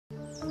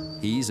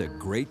He's a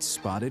great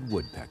spotted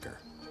woodpecker,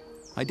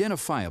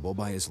 identifiable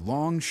by his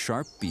long,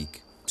 sharp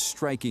beak,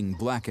 striking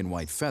black and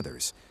white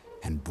feathers,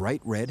 and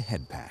bright red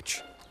head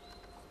patch.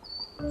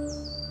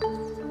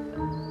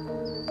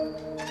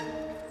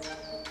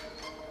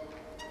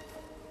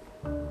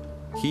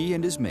 He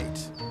and his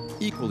mate,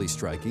 equally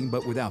striking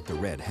but without the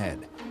red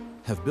head,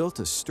 have built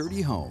a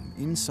sturdy home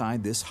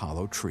inside this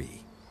hollow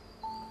tree.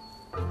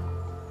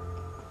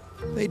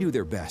 They do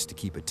their best to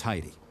keep it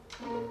tidy,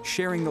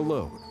 sharing the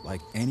load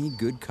like any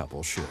good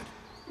couple should.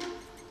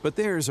 But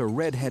there's a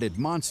red-headed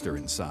monster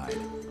inside,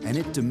 and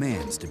it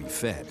demands to be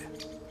fed.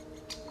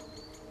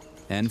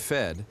 And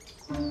fed.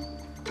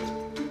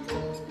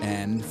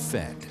 And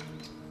fed.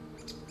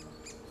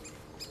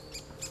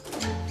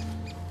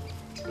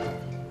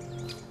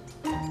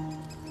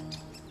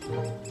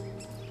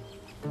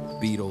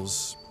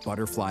 Beetles,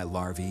 butterfly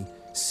larvae,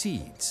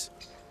 seeds.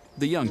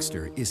 The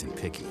youngster isn't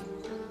picky.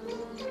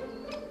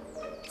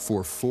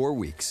 For 4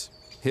 weeks,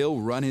 he'll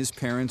run his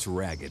parents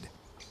ragged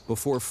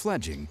before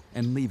fledging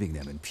and leaving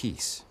them in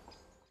peace.